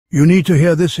You need to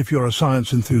hear this if you're a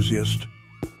science enthusiast.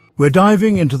 We're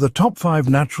diving into the top 5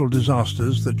 natural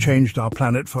disasters that changed our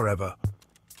planet forever.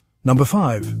 Number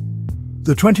 5.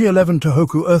 The 2011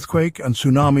 Tohoku earthquake and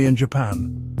tsunami in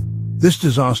Japan. This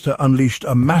disaster unleashed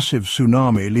a massive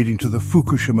tsunami leading to the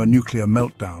Fukushima nuclear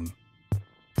meltdown.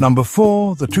 Number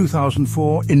 4. The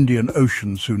 2004 Indian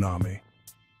Ocean tsunami.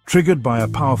 Triggered by a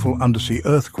powerful undersea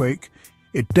earthquake,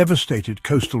 it devastated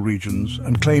coastal regions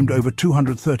and claimed over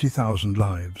 230,000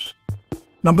 lives.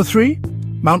 Number 3.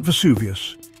 Mount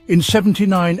Vesuvius, in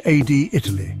 79 AD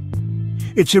Italy.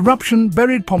 Its eruption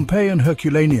buried Pompeii and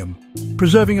Herculaneum,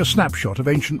 preserving a snapshot of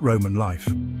ancient Roman life.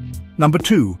 Number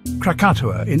 2.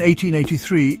 Krakatoa, in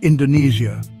 1883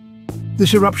 Indonesia.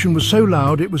 This eruption was so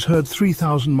loud it was heard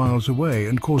 3,000 miles away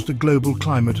and caused a global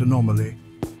climate anomaly.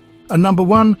 And number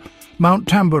 1. Mount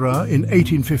Tambora in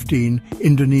 1815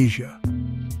 Indonesia.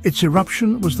 Its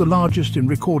eruption was the largest in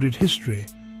recorded history,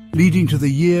 leading to the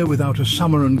year without a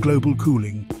summer and global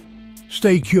cooling.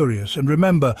 Stay curious and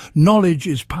remember, knowledge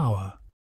is power.